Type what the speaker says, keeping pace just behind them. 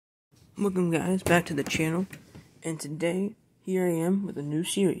Welcome guys back to the channel, and today here I am with a new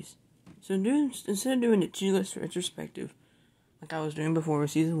series. So instead of doing a tier list retrospective like I was doing before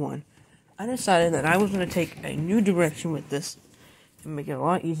with season 1, I decided that I was going to take a new direction with this and make it a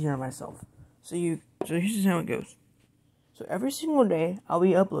lot easier on myself. So here's how it goes. So every single day I'll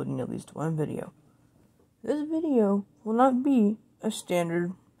be uploading at least one video. This video will not be a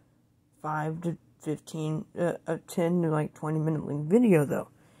standard 5 to 15, 10 to like 20 minute length video though.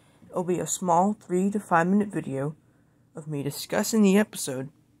 It'll be a small 3 to 5 minute video of me discussing the episode,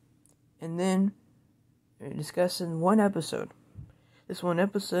 and then discussing one episode. This one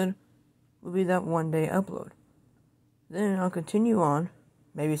episode will be that one day upload. Then I'll continue on,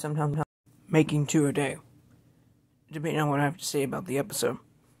 maybe sometimes making 2 a day, depending on what I have to say about the episode.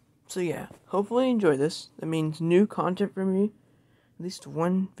 So yeah, hopefully you enjoy this. That means new content for me, at least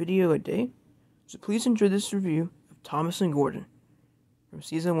one video a day. So please enjoy this review of Thomas and Gordon from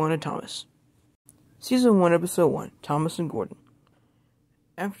Season 1 of Thomas. Season 1, Episode 1, Thomas and Gordon.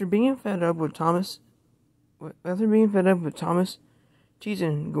 After being fed up with Thomas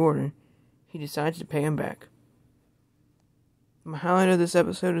teasing Gordon, he decides to pay him back. My highlight of this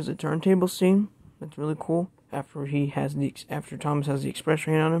episode is the turntable scene. That's really cool. After Thomas has the express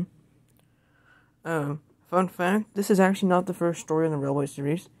train on him. Fun fact, this is actually not the first story in the Railway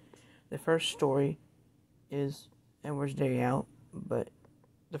series. The first story is Edward's Day Out, but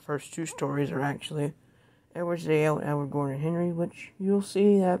the first 2 stories are actually Edward's Day Out, Edward, Gordon, Henry, which you'll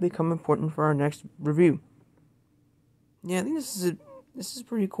see that become important for our next review. Yeah, I think this is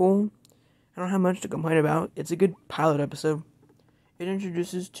pretty cool. I don't have much to complain about. It's a good pilot episode. It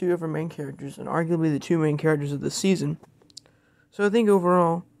introduces 2 of our main characters, and arguably the 2 main characters of the season. So I think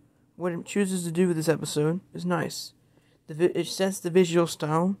overall, what it chooses to do with this episode is nice. It sets the visual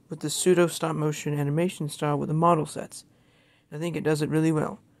style with the pseudo stop motion animation style with the model sets. I think it does it really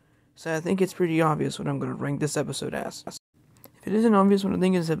well. So I think it's pretty obvious what I'm going to rank this episode as. If it isn't obvious what I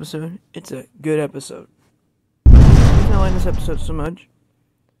think of this episode, it's a good episode. The reason I like this episode so much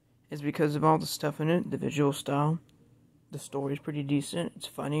is because of all the stuff in it, the visual style. The story's pretty decent. It's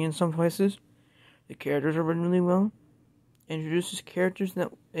funny in some places. The characters are written really well. Introduces characters,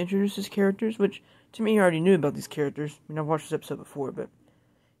 which to me I already knew about these characters. I mean, I've watched this episode before, but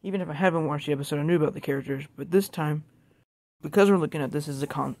even if I haven't watched the episode, I knew about the characters. But this time, because we're looking at this as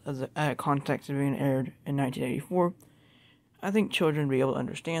a context of being aired in 1984, I think children will be able to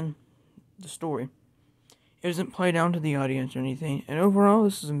understand the story. It doesn't play down to the audience or anything, and overall,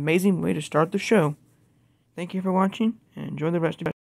 this is an amazing way to start the show. Thank you for watching, and enjoy the rest of it.